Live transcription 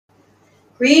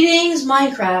Greetings,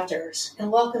 Minecrafters,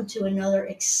 and welcome to another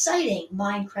exciting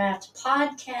Minecraft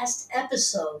podcast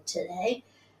episode today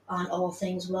on all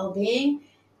things well-being.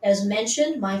 As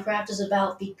mentioned, Minecraft is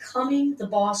about becoming the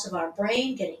boss of our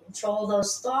brain, getting control of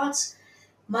those thoughts.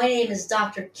 My name is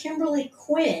Dr. Kimberly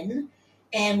Quinn,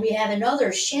 and we have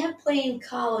another Champlain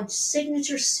College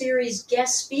Signature Series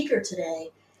guest speaker today.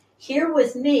 Here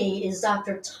with me is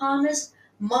Dr. Thomas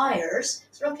Myers.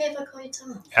 Is it okay if I call you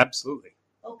Tom? Absolutely.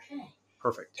 Okay.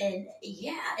 Perfect. And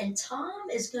Tom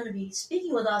is going to be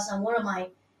speaking with us on one of my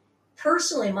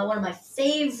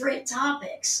favorite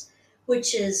topics,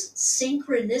 which is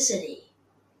synchronicity.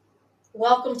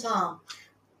 Welcome, Tom.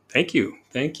 Thank you,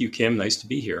 Kim. Nice to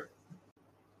be here.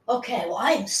 Okay, well,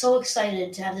 I am so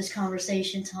excited to have this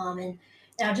conversation, Tom. And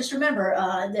now just remember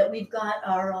that we've got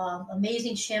our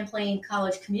amazing Champlain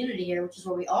College community here, which is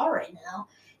where we are right now.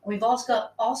 And we've also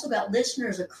got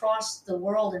listeners across the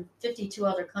world in 52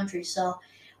 other countries. So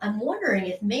I'm wondering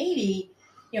if maybe,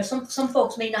 some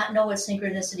folks may not know what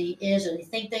synchronicity is, or they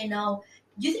think they know.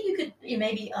 Do you think you could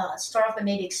maybe start off by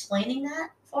maybe explaining that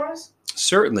for us?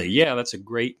 Certainly. Yeah, that's a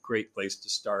great place to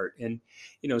start. And,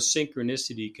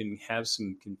 synchronicity can have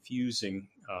some confusing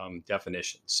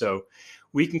definitions. So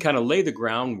we can kind of lay the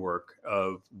groundwork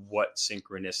of what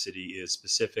synchronicity is,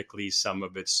 specifically some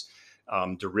of its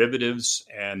derivatives,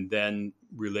 and then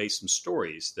relay some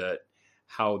stories that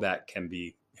how that can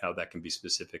be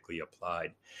specifically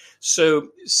applied. So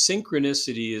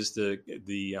synchronicity is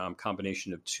the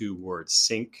combination of two words: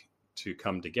 sync, to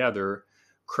come together,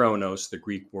 chronos, the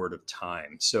Greek word of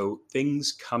time. So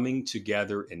things coming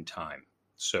together in time.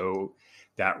 So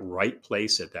that right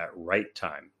place at that right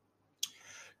time.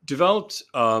 Developed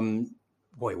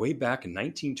way back in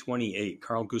 1928,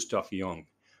 Carl Gustav Jung,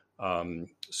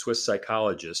 Swiss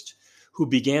psychologist, who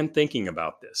began thinking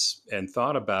about this and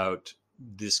thought about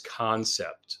this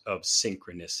concept of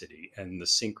synchronicity, and the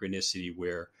synchronicity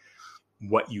where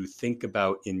what you think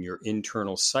about in your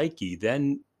internal psyche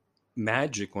then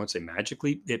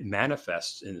magically, it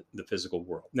manifests in the physical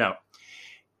world. Now,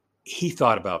 he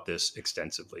thought about this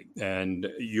extensively, and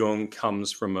Jung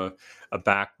comes from a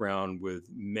background with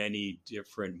many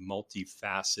different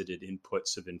multifaceted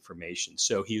inputs of information.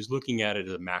 So he was looking at it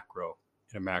at a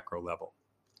macro level.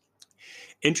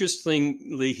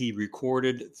 Interestingly, he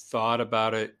recorded, thought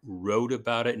about it, wrote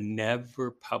about it, never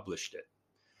published it.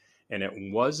 And it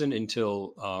wasn't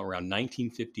until around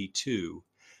 1952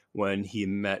 when he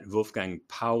met Wolfgang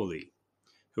Pauli,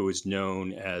 who is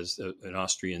known as an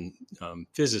Austrian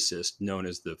physicist, known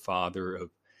as the father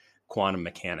of quantum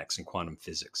mechanics and quantum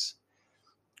physics.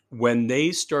 When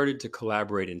they started to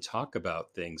collaborate and talk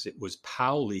about things, it was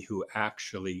Pauli who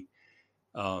actually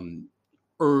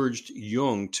urged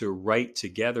Jung to write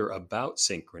together about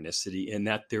synchronicity, and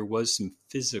that there was some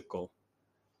physical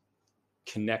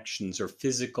connections or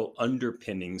physical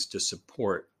underpinnings to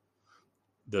support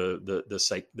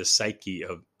the psyche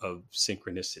of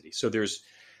synchronicity. So there's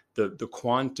the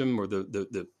quantum or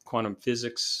the quantum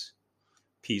physics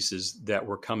pieces that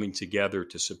were coming together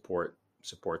to support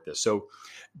this. So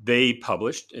they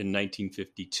published in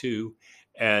 1952,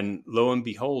 and lo and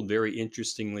behold, very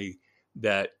interestingly,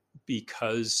 that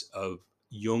because of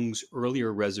Jung's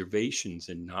earlier reservations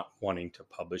in not wanting to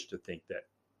publish, to think that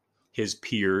his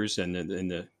peers and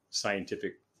the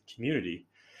scientific community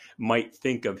might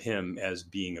think of him as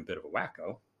being a bit of a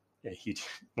wacko. He didn't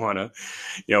want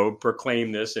to,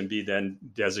 proclaim this and be then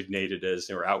designated as,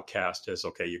 or outcast as,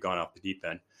 okay, you've gone off the deep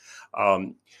end.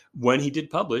 When he did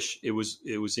publish, it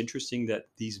was interesting that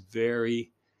these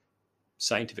very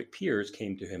scientific peers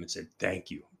came to him and said,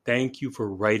 thank you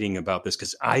for writing about this,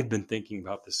 because I've been thinking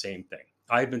about the same thing.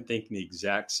 I've been thinking the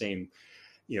exact same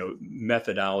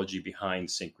methodology behind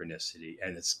synchronicity,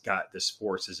 and it's got this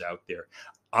forces out there.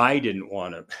 I didn't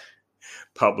want to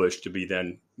publish to be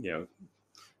then,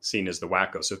 seen as the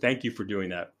wacko. So thank you for doing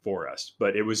that for us.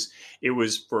 But it was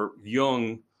for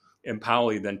Jung and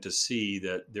Pauli then to see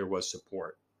that there was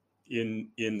support in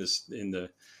the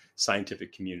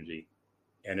scientific community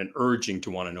and an urging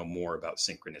to want to know more about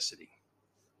synchronicity.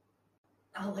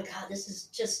 Oh my God, this is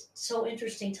just so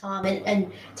interesting, Tom.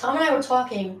 And Tom and I were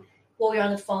talking while we were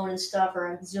on the phone and stuff, or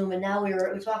on Zoom, and now we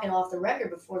were talking off the record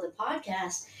before the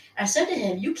podcast. And I said to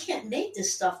him, you can't make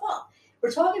this stuff up.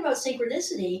 We're talking about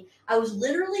synchronicity. I was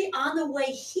literally on the way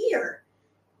here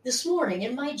this morning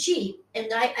in my Jeep,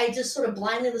 and I just sort of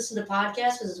blindly listen to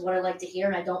podcasts because it's what I like to hear,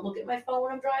 and I don't look at my phone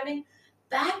when I'm driving.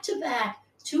 Back to back,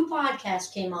 2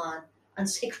 podcasts came on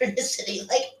synchronicity.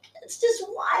 Like, it's just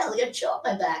wild. I got chill up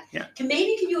my back. Yeah. Can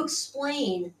you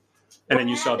explain? And then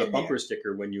you saw the bumper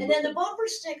sticker when you. And then the bumper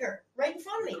sticker right in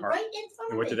front of me,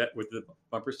 what did the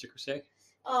bumper sticker say?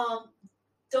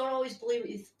 don't always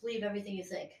believe everything you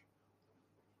think.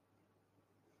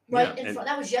 Yeah, Right?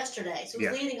 That was yesterday. So it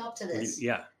was yeah. leading up to this.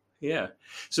 Yeah.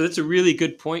 So that's a really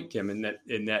good point, Kim, in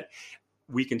that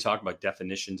we can talk about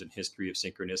definitions and history of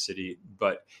synchronicity,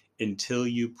 but until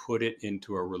you put it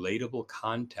into a relatable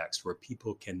context where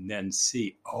people can then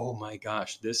see, oh my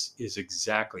gosh, this is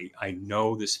exactly, I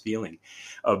know this feeling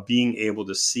of being able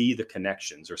to see the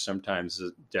connections, or sometimes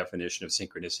the definition of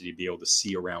synchronicity, be able to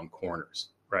see around corners,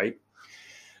 right?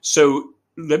 So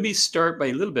let me start by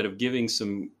a little bit of giving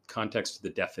some context to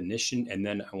the definition, and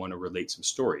then I want to relate some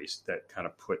stories that kind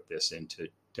of put this into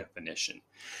definition.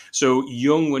 So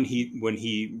Jung, when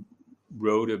he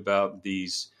wrote about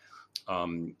these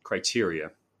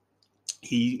criteria,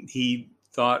 he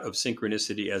thought of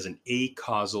synchronicity as an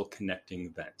acausal connecting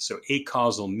event. So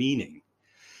acausal meaning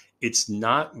it's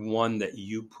not one that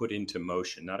you put into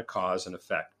motion, not a cause and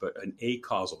effect, but an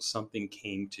acausal. Something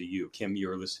came to you. Kim,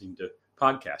 you're listening to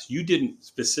podcasts. You didn't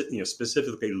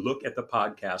specifically look at the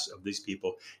podcast of these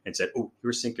people and said, "Oh,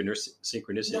 you're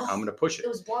synchronicity. No, I'm going to push it." It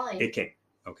was blind. It came.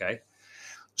 Okay.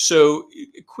 So,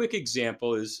 a quick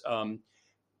example is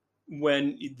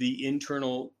when the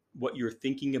internal, what you're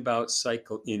thinking about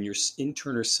cycle in your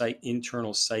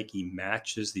internal psyche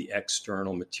matches the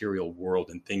external material world,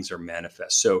 and things are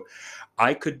manifest. So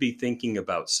I could be thinking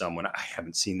about someone. I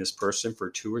haven't seen this person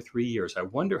for 2 or 3 years. I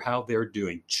wonder how they're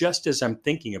doing. Just as I'm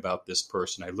thinking about this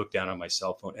person, I look down on my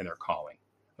cell phone and they're calling.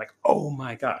 I'm like, oh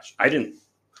my gosh, I didn't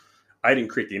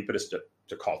create the impetus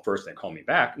to call first and call me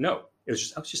back. No, I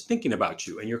was just thinking about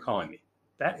you and you're calling me.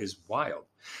 That is wild.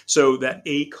 So that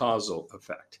acausal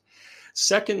effect.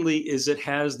 Secondly, is it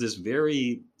has this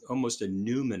very almost a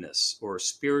numinous or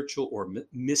spiritual or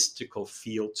mystical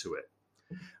feel to it.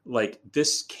 Like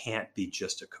this can't be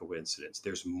just a coincidence.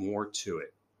 There's more to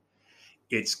it.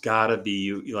 It's got to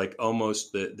be like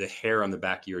almost the hair on the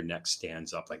back of your neck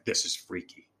stands up. Like this is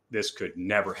freaky. This could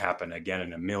never happen again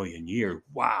in a million years.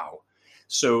 Wow.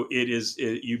 So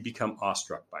you become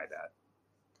awestruck by that.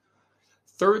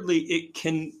 Thirdly, it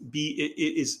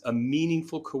is a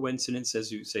meaningful coincidence,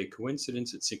 as you say,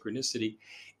 coincidence, it's synchronicity.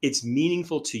 It's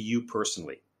meaningful to you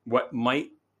personally. What might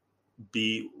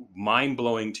be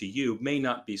mind-blowing to you may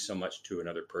not be so much to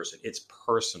another person. It's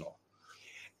personal.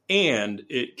 And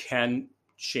it can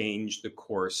change the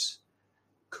course,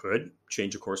 could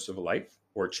change the course of a life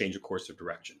or change a course of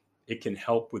direction. It can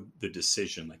help with the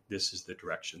decision, like this is the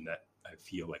direction that I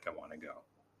feel like I want to go.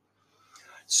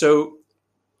 So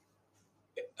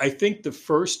I think the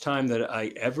first time that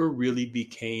I ever really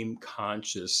became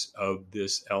conscious of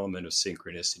this element of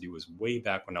synchronicity was way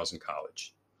back when I was in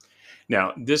college.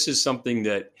 Now, this is something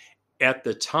that at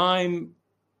the time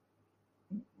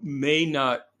may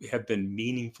not have been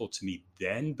meaningful to me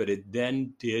then, but it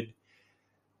then did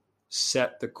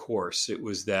set the course. It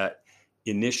was that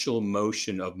initial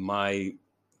motion of my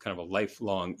kind of a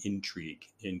lifelong intrigue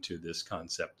into this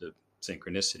concept of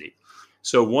synchronicity.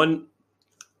 So one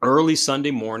early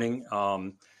Sunday morning,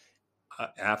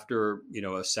 after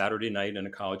a Saturday night on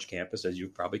a college campus, as you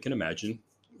probably can imagine,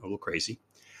 a little crazy,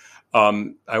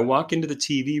 I walk into the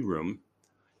TV room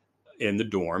in the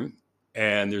dorm,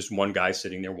 and there's one guy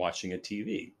sitting there watching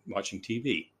TV.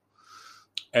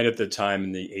 And at the time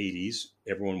in the 80s,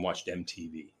 everyone watched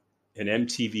MTV. And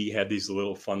MTV had these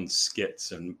little fun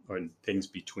skits and things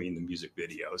between the music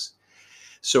videos.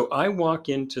 So I walk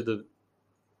into the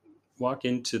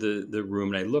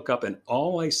room and I look up, and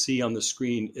all I see on the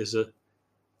screen is a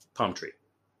palm tree.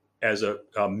 As a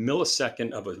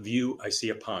millisecond of a view, I see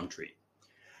a palm tree.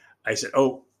 I said,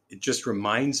 oh, it just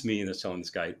reminds me, and I was telling this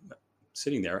guy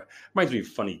sitting there, reminds me of a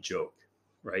funny joke,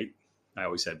 right? I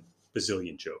always had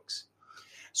bazillion jokes.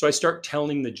 So I start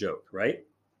telling the joke, right?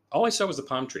 All I saw was the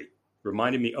palm tree.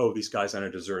 Reminded me, oh, these guys on a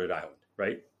deserted island,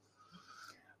 right?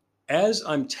 As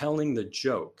I'm telling the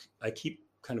joke, I keep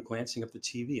kind of glancing up the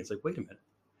TV. It's like, wait a minute.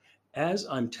 As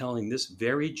I'm telling this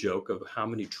very joke of how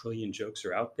many trillion jokes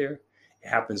are out there, it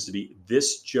happens to be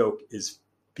this joke is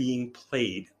being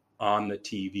played on the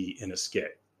TV in a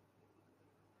skit.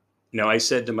 Now, I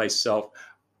said to myself,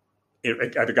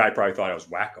 the guy probably thought I was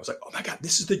whack. I was like, oh my God,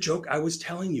 this is the joke I was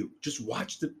telling you. Just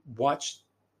watch the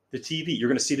TV. You're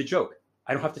going to see the joke.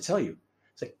 I don't have to tell you.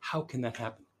 It's like, how can that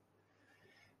happen?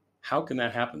 How can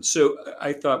that happen? So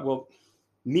I thought, well,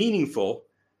 meaningful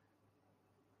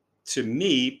to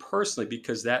me personally,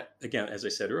 because that, again, as I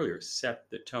said earlier, set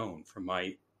the tone for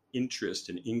my interest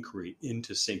and inquiry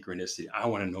into synchronicity. I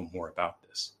want to know more about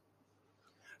this.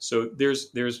 So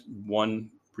there's one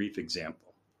brief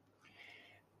example.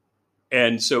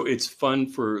 And so it's fun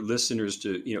for listeners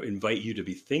to, invite you to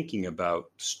be thinking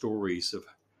about stories of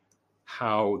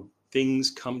how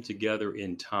things come together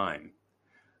in time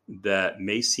that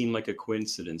may seem like a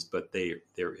coincidence, but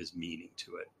there is meaning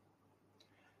to it.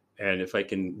 And if I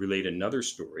can relate another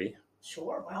story,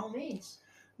 Sure, by all means.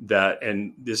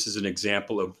 and this is an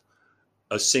example of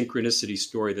a synchronicity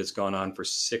story that's gone on for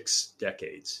 6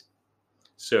 decades.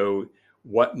 So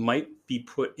what might be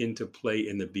put into play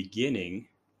in the beginning,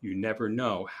 you never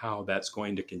know how that's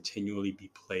going to continually be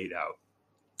played out.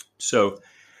 So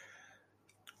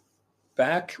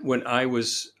back when I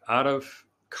was out of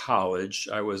college,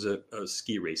 I was a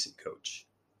ski racing coach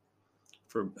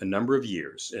for a number of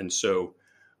years. And so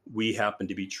we happened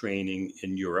to be training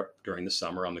in Europe during the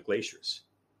summer on the glaciers.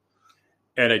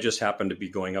 And I just happened to be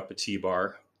going up a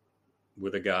T-bar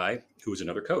with a guy who was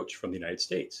another coach from the United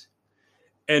States.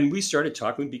 And we started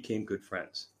talking, we became good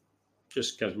friends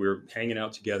just because we were hanging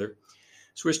out together.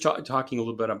 So we were talking a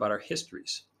little bit about our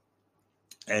histories.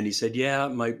 And he said, yeah,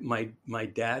 my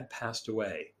dad passed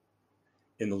away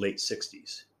in the late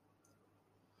 60s.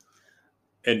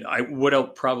 And what I'll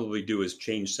probably do is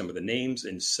change some of the names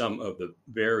and some of the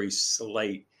very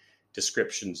slight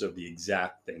descriptions of the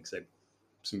exact things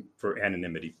for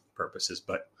anonymity purposes.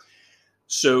 But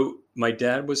so my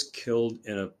dad was killed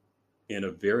in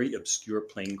a very obscure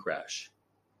plane crash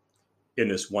in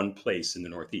this one place in the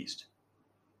Northeast.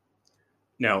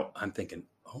 Now I'm thinking,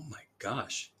 oh my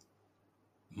gosh,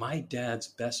 my dad's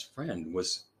best friend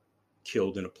was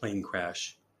killed in a plane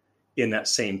crash in that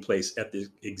same place at the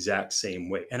exact same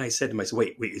way. And I said to myself,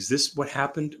 wait, is this what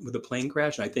happened with the plane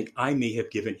crash? And I think I may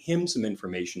have given him some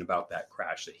information about that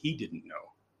crash that he didn't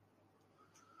know.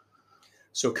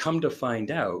 So come to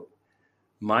find out,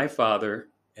 my father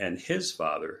and his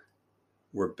father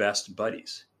were best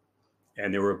buddies.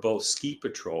 And they were both ski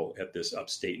patrol at this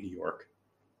upstate New York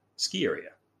ski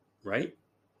area, right?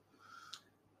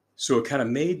 So it kind of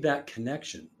made that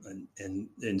connection.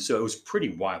 And so it was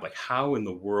pretty wild. Like, how in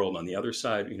the world on the other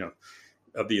side,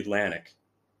 of the Atlantic,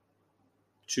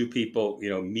 two people,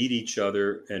 meet each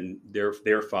other, and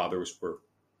their fathers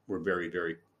were very,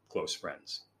 very close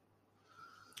friends.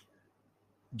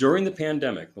 During the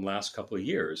pandemic, the last couple of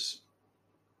years,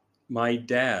 my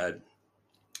dad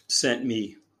sent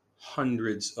me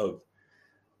hundreds of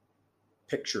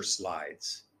picture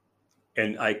slides,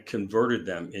 and I converted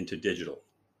them into digital.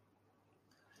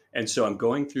 And so I'm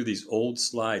going through these old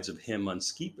slides of him on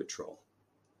ski patrol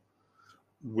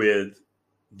with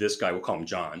this guy, we'll call him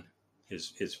John.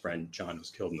 His friend John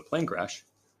was killed in the plane crash.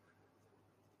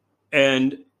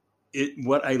 And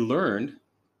what I learned,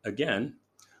 again,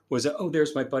 was that,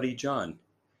 there's my buddy John.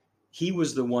 He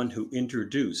was the one who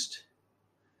introduced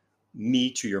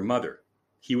me to your mother.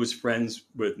 He was friends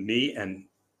with me and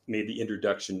made the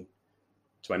introduction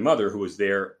to my mother, who was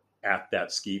there at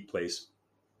that ski place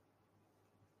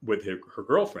with her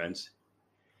girlfriends.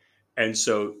 And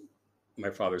so my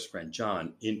father's friend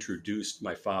John introduced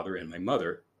my father and my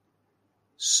mother.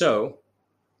 So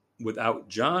without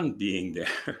John being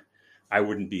there, I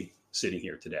wouldn't be sitting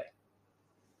here today.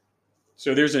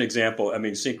 So there's an example. I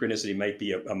mean, synchronicity might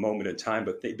be a moment in time,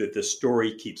 but the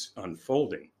story keeps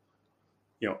unfolding,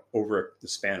 over the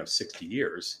span of 60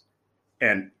 years.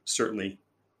 And certainly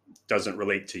doesn't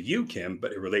relate to you, Kim,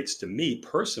 but it relates to me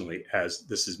personally, as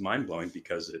this is mind-blowing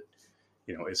because it,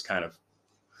 is kind of,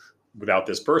 without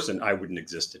this person, I wouldn't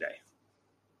exist today.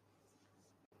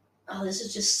 Oh, this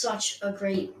is just such a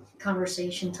great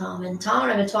conversation, Tom. And Tom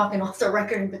and I have been talking off the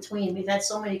record in between. We've had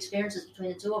so many experiences between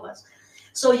the two of us.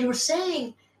 So you were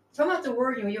saying, talking about the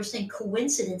word, you were saying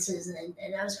coincidences,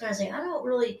 and I was kind of saying, I don't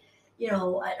really,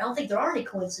 I don't think there are any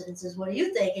coincidences. What do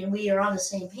you think? And we are on the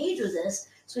same page with this.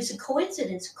 So we said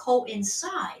coincidence,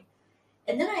 coincide.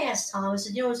 And then I asked Tom, I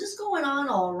said, is this going on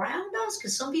all around us?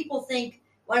 Because some people think,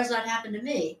 why does that happen to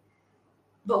me?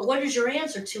 But what is your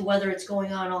answer to whether it's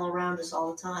going on all around us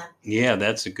all the time? Yeah,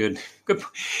 that's a good.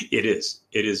 It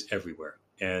is everywhere.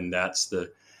 And that's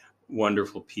the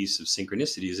wonderful piece of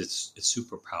synchronicity is it's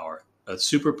superpower, a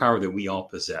superpower that we all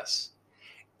possess.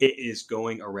 It is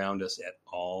going around us at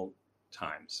all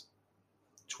times,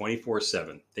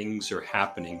 24/7. Things are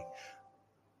happening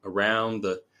around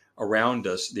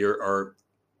us. There are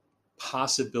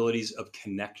possibilities of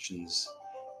connections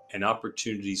and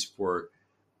opportunities for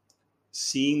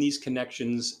seeing these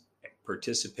connections,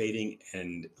 participating,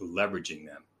 and leveraging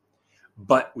them.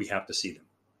 But we have to see them.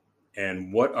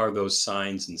 And what are those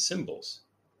signs and symbols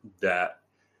that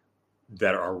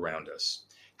are around us?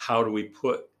 How do we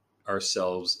put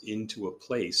ourselves into a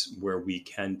place where we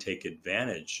can take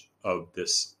advantage of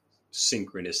this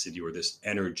synchronicity or this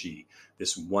energy,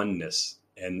 this oneness,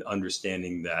 and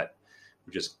understanding that,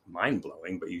 which is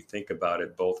mind-blowing, but you think about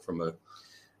it both from a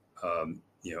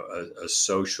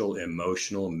social,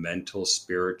 emotional, mental,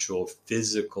 spiritual,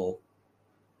 physical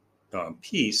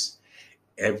piece,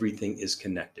 everything is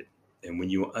connected. And when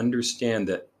you understand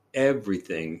that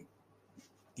everything,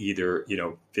 either,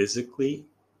 physically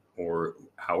or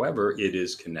however, it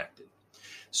is connected.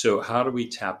 So how do we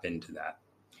tap into that?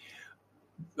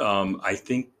 I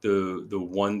think the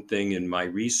one thing in my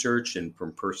research and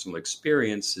from personal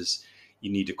experience is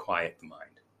you need to quiet the mind.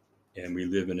 And we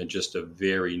live in just a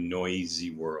very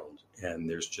noisy world, and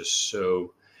there's just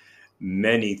so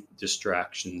many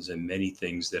distractions and many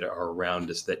things that are around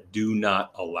us that do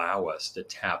not allow us to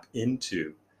tap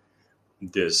into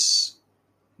this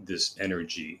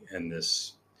energy and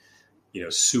this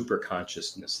super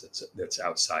consciousness that's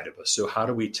outside of us. So how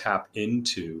do we tap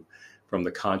into from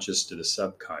the conscious to the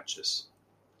subconscious?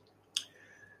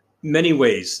 Many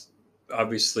ways.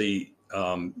 Obviously,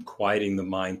 quieting the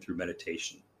mind through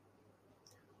meditation,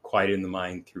 quieting the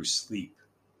mind through sleep,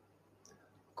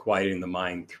 quieting the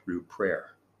mind through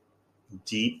prayer,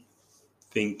 deep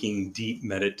thinking, deep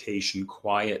meditation,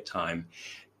 quiet time.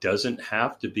 Doesn't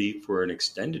have to be for an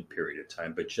extended period of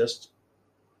time, but just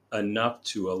enough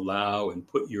to allow and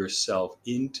put yourself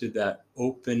into that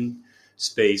open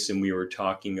space. And we were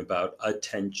talking about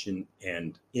attention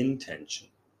and intention.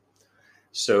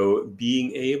 So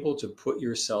being able to put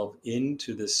yourself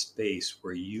into the space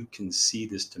where you can see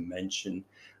this dimension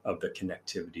of the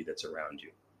connectivity that's around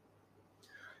you.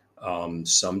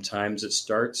 Sometimes it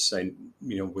starts,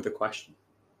 with a question.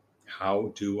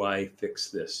 How do I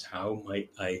fix this? How might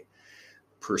I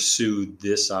pursue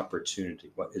this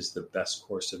opportunity? What is the best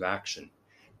course of action?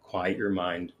 Quiet your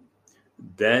mind.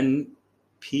 Then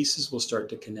pieces will start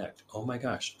to connect. Oh my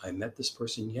gosh, I met this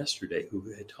person yesterday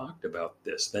who had talked about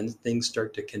this. Then things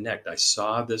start to connect. I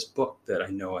saw this book that I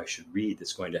know I should read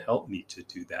that's going to help me to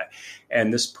do that.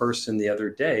 And this person the other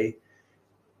day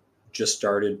just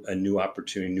started a new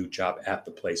opportunity, new job at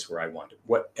the place where I wanted.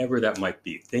 Whatever that might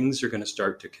be, things are going to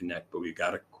start to connect, but we've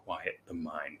got to quiet the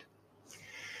mind.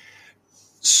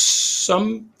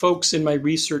 Some folks in my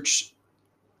research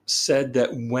said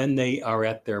that when they are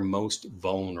at their most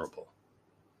vulnerable,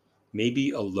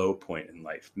 maybe a low point in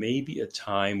life, maybe a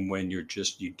time when you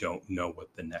don't know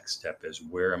what the next step is.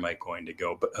 Where am I going to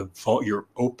go? But you're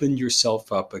open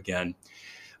yourself up again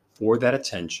for that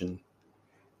attention.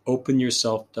 Open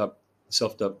yourself up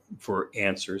for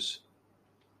answers.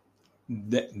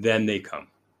 Then they come.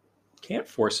 Can't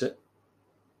force it,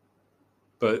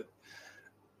 but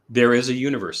there is a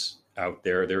universe out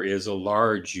there. There is a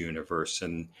large universe.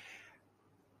 And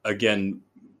again,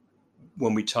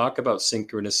 when we talk about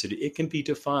synchronicity, it can be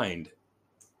defined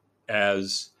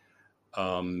as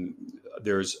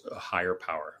there's a higher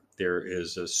power. There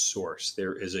is a source.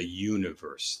 There is a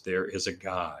universe. There is a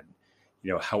God.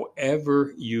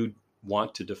 However you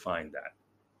want to define that.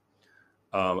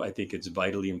 I think it's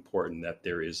vitally important that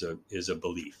there is a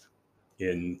belief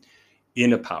in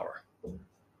a power,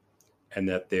 and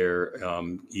that there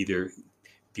either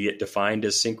be it defined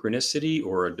as synchronicity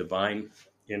or a divine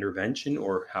intervention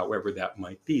or however that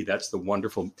might be. That's the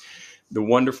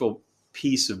wonderful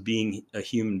piece of being a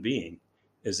human being,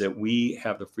 is that we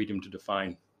have the freedom to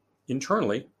define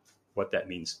internally what that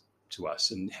means to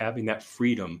us, and having that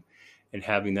freedom and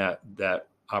having that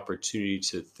opportunity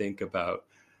to think about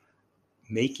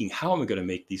how am I going to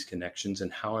make these connections,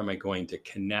 and how am I going to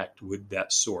connect with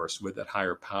that source, with that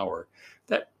higher power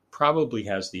that probably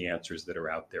has the answers that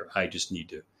are out there. I just need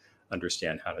to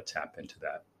understand how to tap into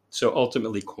that. So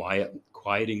ultimately,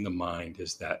 quieting the mind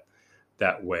is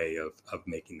that way of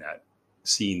making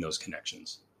seeing those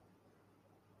connections.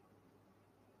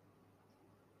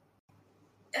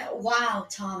 Wow,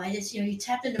 Tom, I just, you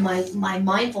tapped into my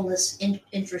mindfulness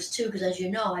interest too, because as you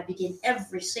know, I begin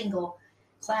every single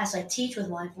class I teach with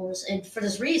mindfulness, and for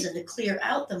this reason, to clear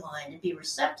out the mind and be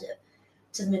receptive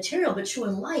to the material, but true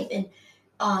in life. And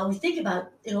we think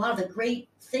about, a lot of the great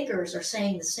thinkers are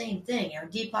saying the same thing.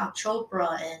 Deepak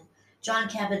Chopra and John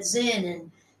Kabat-Zinn,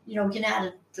 and we can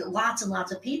add lots and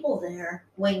lots of people there,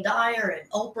 Wayne Dyer and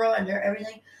Oprah and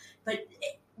everything, but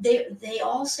they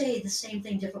all say the same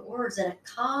thing, different words, that a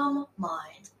calm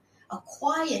mind, a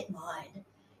quiet mind,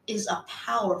 is a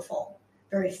powerful,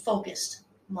 very focused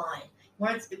mind.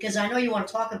 Because I know you want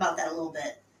to talk about that a little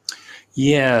bit.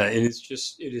 Yeah, and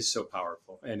it is so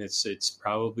powerful, and it's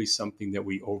probably something that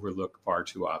we overlook far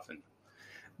too often.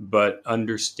 But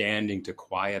understanding to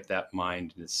quiet that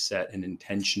mind and set an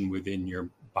intention within your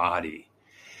body,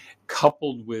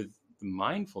 coupled with the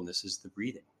mindfulness, is the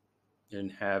breathing,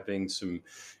 and having some,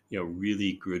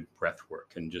 really good breath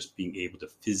work, and just being able to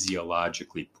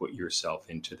physiologically put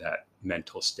yourself into that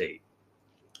mental state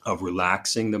of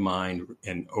relaxing the mind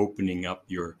and opening up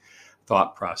your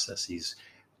thought processes,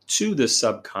 to the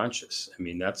subconscious. I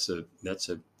mean, that's a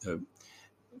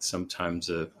sometimes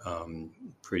a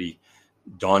pretty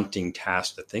daunting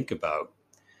task to think about.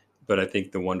 But I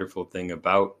think the wonderful thing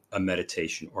about a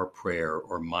meditation or prayer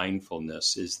or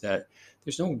mindfulness is that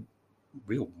there's no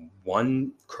real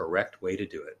one correct way to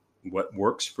do it. What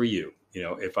works for you? You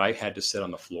know, if I had to sit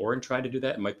on the floor and try to do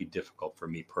that, it might be difficult for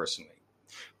me personally.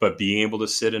 But being able to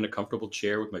sit in a comfortable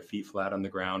chair with my feet flat on the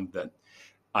ground, that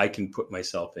I can put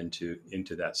myself into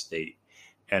that state.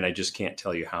 And I just can't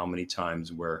tell you how many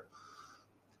times where,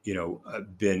 you know,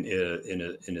 I've been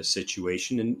in a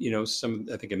situation, and, you know, some,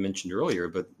 I think I mentioned earlier,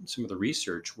 but some of the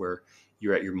research where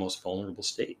you're at your most vulnerable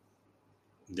state,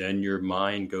 then your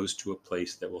mind goes to a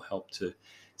place that will help to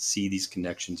see these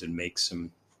connections and make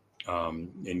some,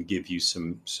 and give you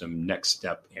some next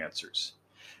step answers.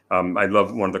 I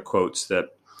love one of the quotes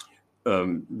that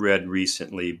read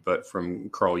recently, but from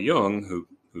Carl Jung,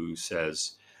 who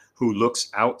says, "Who looks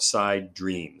outside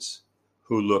dreams,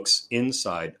 who looks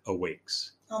inside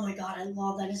awakes." Oh my God, I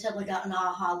love that. I just had like an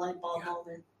aha light bulb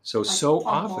moment. So Like so pump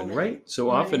often, moment. right? So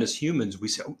Right. often as humans, we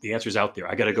say, "Oh, the answer's out there.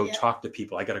 I got to go Yeah. talk to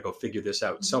people. I got to go figure this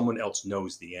out. Mhm. Someone else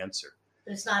knows the answer."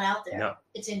 But it's not out there. No.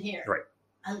 It's in here. Right.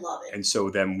 I love it. And so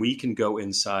then we can go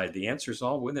inside. The answer's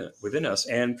all within us.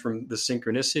 And from the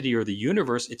synchronicity or the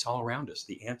universe, it's all around us.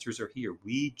 The answers are here.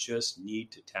 We just need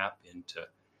to tap into.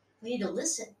 We need to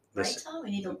listen. Right, Tom?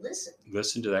 We need to listen.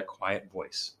 Listen to that quiet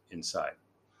voice inside.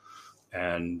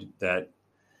 And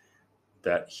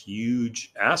that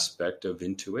huge aspect of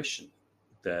intuition,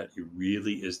 that it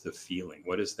really is the feeling.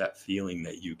 What is that feeling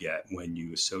that you get when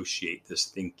you associate this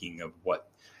thinking of what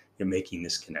you're making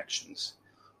these connections?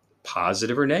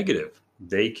 Positive or negative,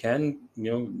 they can, you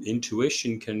know,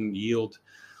 intuition can yield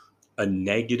a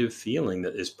negative feeling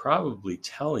that is probably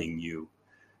telling you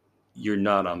you're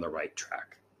not on the right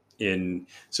track. And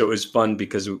so it was fun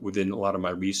because within a lot of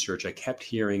my research, I kept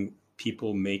hearing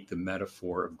people make the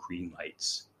metaphor of green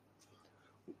lights.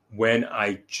 When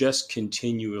I just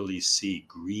continually see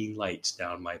green lights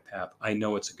down my path, I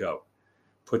know it's a go.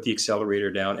 Put the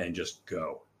accelerator down and just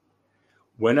go.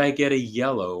 When I get a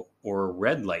yellow or a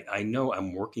red light, I know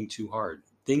I'm working too hard.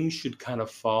 Things should kind of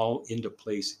fall into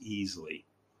place easily.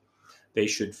 They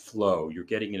should flow. You're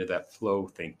getting into that flow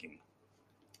thinking.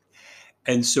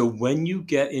 And so when you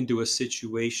get into a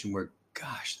situation where,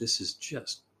 gosh, this is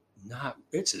just not,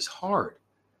 this is hard.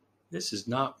 This is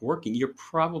not working. You're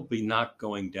probably not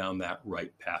going down that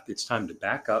right path. It's time to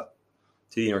back up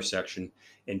to the intersection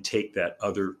and take that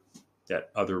other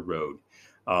road.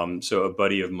 So a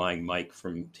buddy of mine, Mike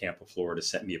from Tampa, Florida,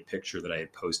 sent me a picture that I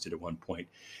had posted at one point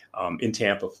in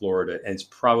Tampa, Florida, and it's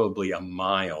probably a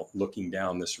mile looking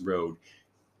down this road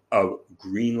of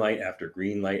green light after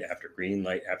green light after green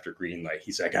light after green light.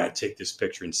 He said, "I got to take this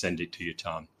picture and send it to you,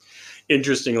 Tom."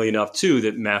 Interestingly enough, too,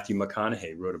 that Matthew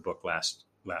McConaughey wrote a book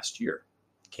last year,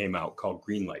 came out, called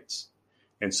Greenlights.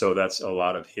 And so that's a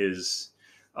lot of his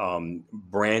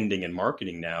branding and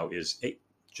marketing now is, hey,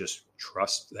 just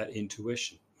trust that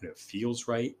intuition. When it feels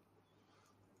right,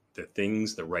 the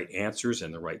things, the right answers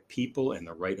and the right people and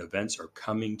the right events are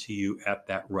coming to you at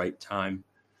that right time.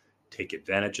 Take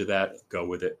advantage of that, go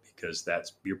with it, because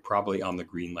you're probably on the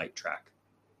green light track.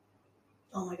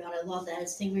 Oh my God, I love that. I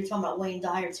think we were talking about Wayne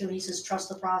Dyer too, and he says, trust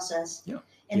the process. Yeah.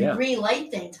 And the green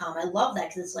light thing, Tom, I love that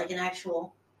because it's like an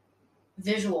actual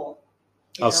visual.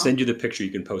 I'll send you the picture. You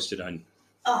can post it on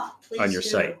your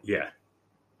site. Yeah.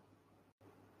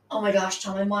 Oh my gosh,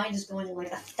 Tom, my mind is going in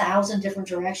like 1,000 different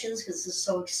directions because this is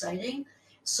so exciting.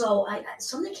 So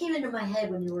something came into my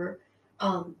head when you were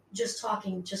just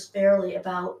talking just barely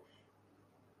about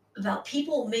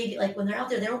people, maybe like when they're out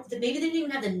there, maybe they didn't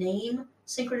even have the name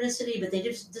synchronicity, but they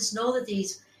just know that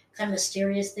these kind of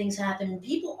mysterious things happen. And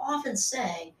people often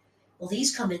say, well,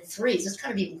 these come in threes. It's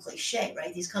kind of even cliche,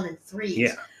 right? These come in threes.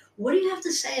 Yeah. What do you have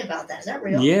to say about that? Is that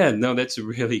real? Yeah, no, that's a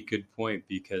really good point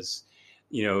because,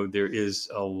 you know, there is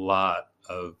a lot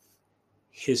of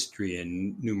history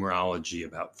and numerology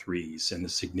about threes and the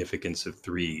significance of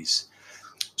threes.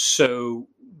 So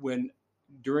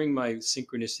during my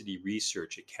synchronicity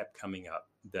research, it kept coming up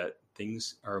that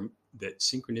that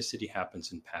synchronicity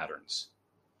happens in patterns,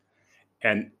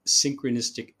 and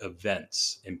synchronistic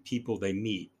events and people they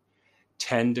meet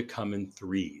tend to come in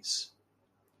threes.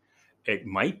 It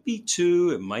might be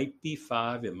 2, it might be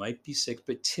 5, it might be 6,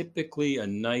 but typically a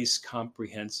nice,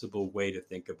 comprehensible way to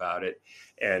think about it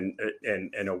and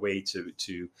a way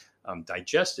to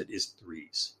digest it is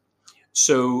threes.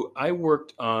 So I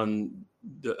worked on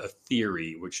a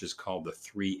theory which is called the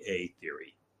 3A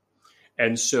theory.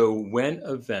 And so when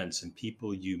events and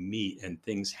people you meet and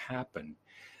things happen,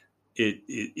 it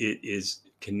is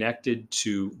connected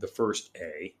to the first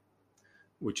A,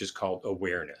 which is called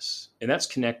awareness. And that's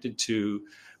connected to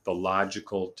the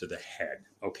logical, to the head.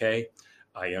 Okay.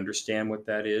 I understand what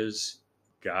that is.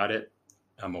 Got it.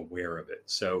 I'm aware of it.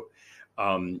 So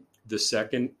the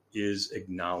second is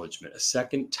acknowledgement. A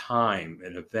second time,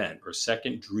 an event, or a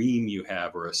second dream you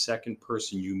have, or a second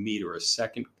person you meet, or a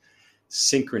second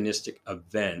synchronistic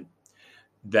event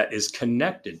that is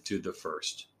connected to the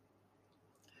first.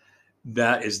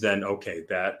 That is then, okay,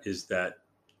 that is that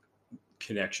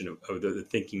connection of the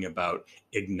thinking about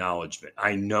acknowledgement.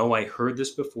 I know I heard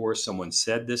this before. Someone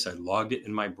said this. I logged it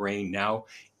in my brain. Now,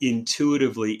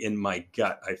 intuitively in my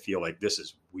gut, I feel like this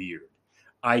is weird.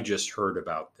 I just heard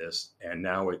about this, and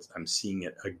now I'm seeing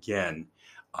it again.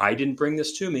 I didn't bring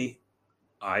this to me.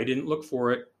 I didn't look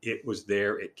for it. It was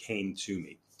there. It came to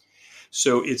me.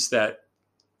 So it's that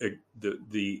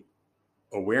the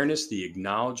awareness, the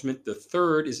acknowledgement. The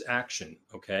third is action.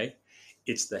 Okay,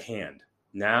 it's the hand.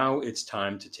 Now it's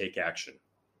time to take action.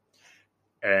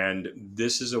 And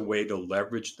this is a way to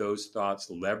leverage those thoughts,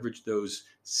 leverage those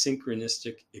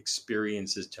synchronistic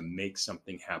experiences to make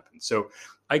something happen. So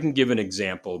I can give an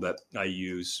example that I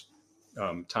use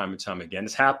time and time again.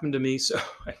 It's happened to me, so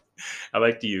I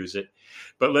like to use it.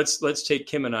 But let's take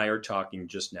Kim and I are talking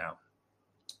just now.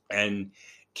 And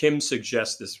Kim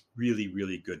suggests this really,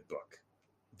 really good book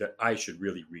that I should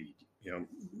really read.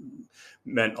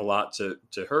 Meant a lot to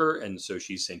her. And so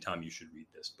she's saying, Tom, you should read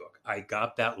this book. I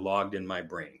got that logged in my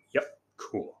brain. Yep.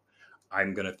 Cool.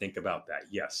 I'm going to think about that.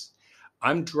 Yes.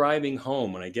 I'm driving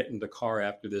home when I get in the car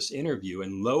after this interview,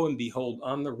 and lo and behold,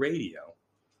 on the radio,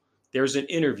 there's an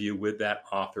interview with that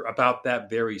author about that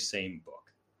very same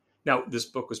book. Now, this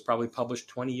book was probably published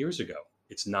 20 years ago.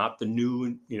 It's not the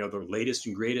new, the latest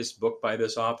and greatest book by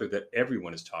this author that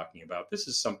everyone is talking about. This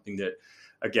is something that,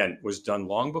 again, was done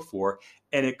long before,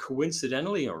 and it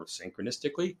coincidentally or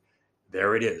synchronistically,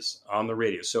 there it is on the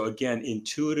radio. So again,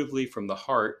 intuitively from the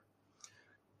heart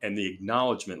and the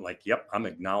acknowledgement, like, yep, I'm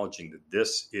acknowledging that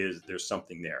there's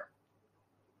something there.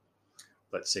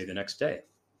 Let's say the next day,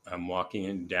 I'm walking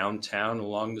in downtown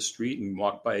along the street and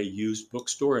walk by a used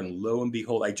bookstore, and lo and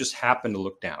behold, I just happen to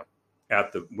look down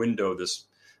at the window of this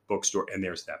bookstore, and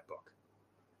there's that book.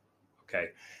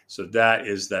 Okay, so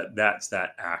that's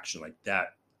that action, like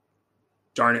that.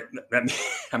 Darn it,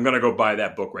 I'm going to go buy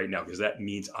that book right now, because that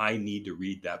means I need to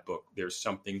read that book. There's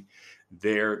something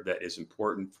there that is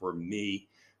important for me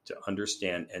to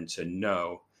understand and to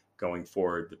know going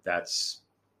forward that's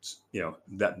going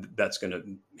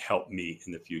to help me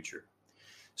in the future.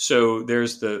 So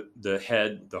there's the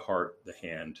head, the heart, the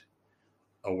hand,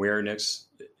 awareness,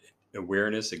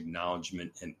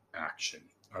 acknowledgement, and action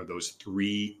are those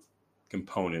three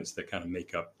components that kind of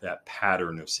make up that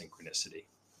pattern of synchronicity.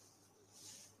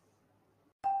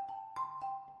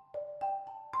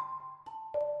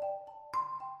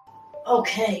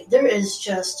 Okay, there is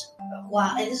just,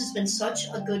 wow, this has been such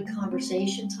a good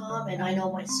conversation, Tom, and I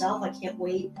know myself, I can't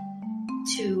wait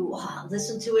to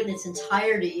listen to it in its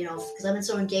entirety, because I've been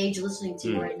so engaged listening to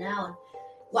you right now. And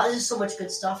wow, there's so much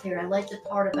good stuff here. I like the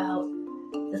part about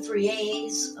the 3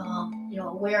 A's,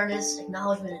 awareness,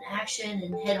 acknowledgement, and action,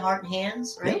 and head, heart, and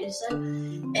hands, right? Yep. You said,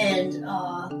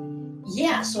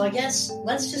 and so I guess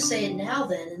let's just say it now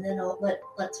then, and then I'll let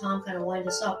Tom kind of wind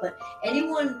us up. But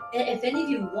if any of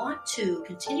you want to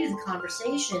continue the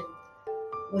conversation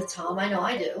with Tom, I know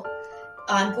I do.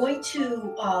 I'm going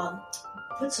to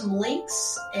put some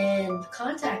links and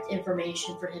contact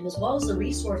information for him, as well as the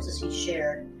resources he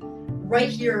shared, right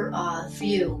here for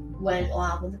you when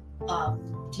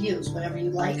to use whenever you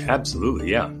like.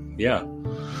 Absolutely, yeah.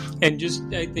 And just,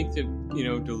 I think that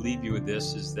to leave you with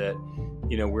this is that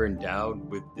we're endowed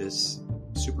with this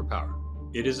superpower.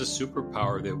 It is a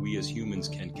superpower that we as humans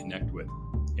can connect with,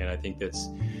 and I think that's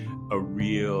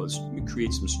it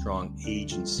creates some strong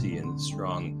agency and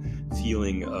strong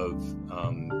feeling of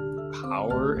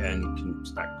power and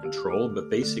it's not control, but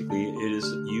basically it is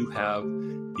you have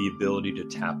the ability to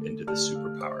tap into the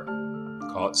superpower.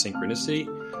 Call it synchronicity,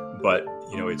 but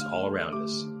it's all around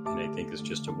us, and I think it's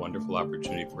just a wonderful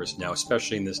opportunity for us now,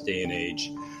 especially in this day and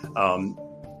age.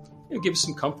 Give us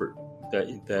some comfort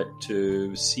that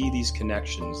to see these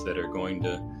connections that are going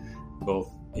to both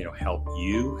help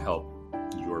you, help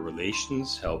your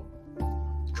relations, help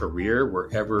career,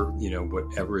 wherever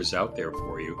whatever is out there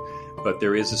for you. But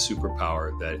there is a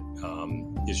superpower that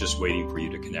is just waiting for you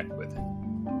to connect with.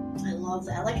 I love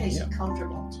that. I like how you said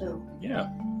comfortable too. Yeah.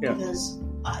 Because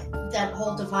that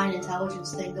whole divine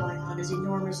intelligence thing going on is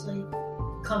enormously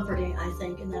comforting, I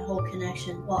think, in that whole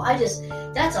connection. Well,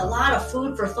 that's a lot of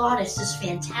food for thought. It's just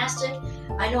fantastic.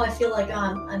 I know I feel like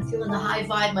I'm feeling the high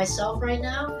vibe myself right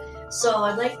now. So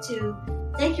I'd like to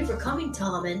thank you for coming,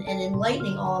 Tom, and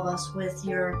enlightening all of us with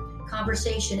your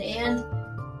conversation and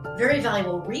very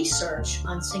valuable research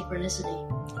on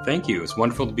synchronicity. Thank you. It's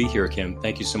wonderful to be here, Kim.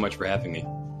 Thank you so much for having me.